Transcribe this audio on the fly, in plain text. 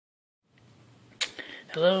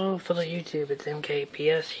Hello fellow YouTube, it's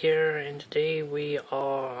MKPS here, and today we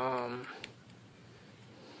are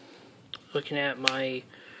looking at my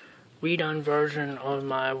redone version of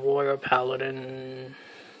my warrior paladin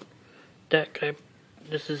deck.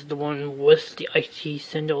 This is the one with the aichi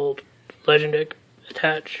single legend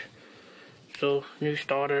attached. So new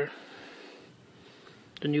starter,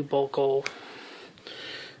 the new bulk goal,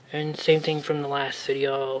 and same thing from the last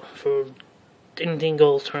video. For anything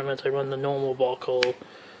goals tournaments, I run the normal bulk goal.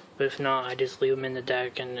 But if not, I just leave him in the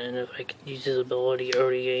deck, and if I can use his ability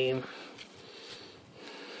early game,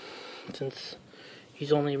 since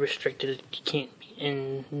he's only restricted, he can't be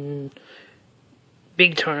in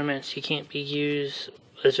big tournaments. He can't be used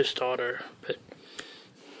as a starter, but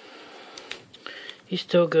he's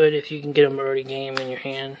still good if you can get him early game in your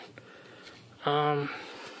hand. 5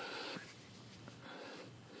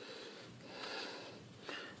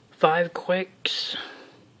 quicks.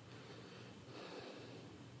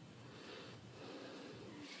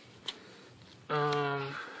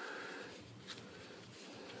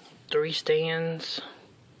 3 stands,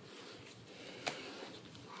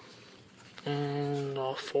 and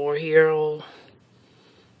 4 hero,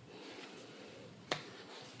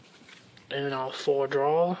 and 4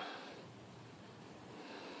 draw.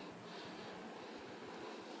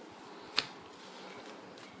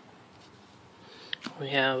 We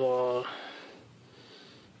have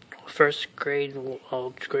first grade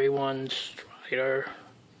 1 Strider,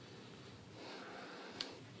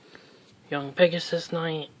 Young Pegasus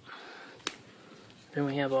Knight. Then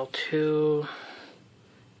we have 2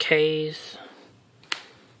 Ks,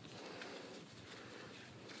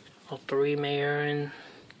 3 Marin,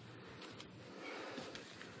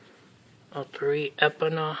 3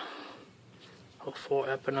 Epina, 4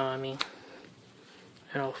 Epina I mean,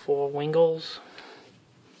 and 4 Wingles.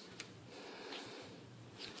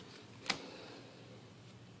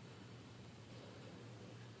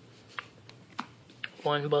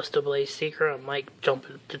 One Buster Blaze Seeker. I might jump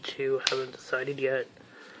it to 2. Haven't decided yet.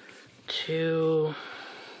 2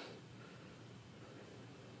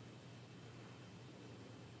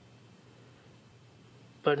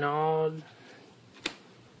 Bernard.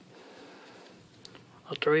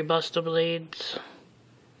 3 Buster Blades.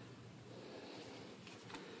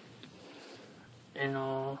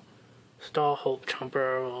 And Star Hope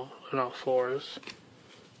Chomper and 4s.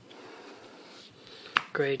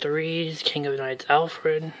 Grade 3s, King of Knights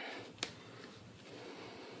Alfred,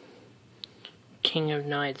 King of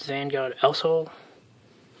Knights Vanguard Elsol,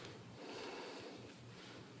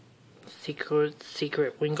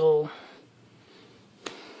 Secret Winkle,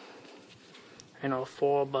 and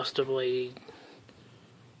 4 Buster Blade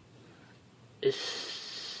is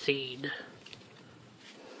Seed.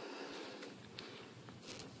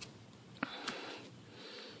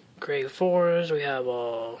 Grade 4s, we have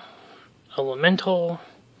Elemental,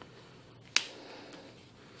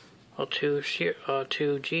 2 G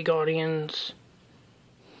Guardians,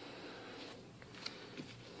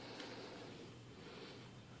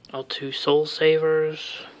 2 Soul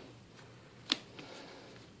Savers,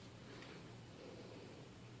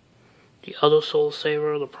 the other Soul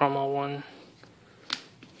Saver, the promo one,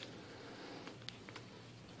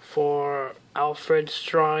 4 Alfred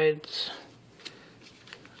Strides,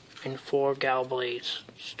 and 4 Galblade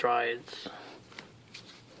Strides.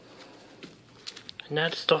 And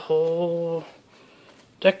that's the whole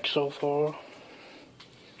deck so far.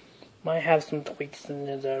 Might have some tweaks in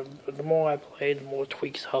there. The more I play, the more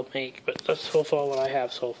tweaks I'll make. But that's so far what I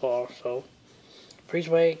have so far. So please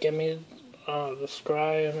wait, get me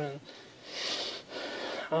subscribe, and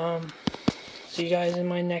see you guys in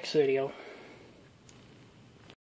my next video.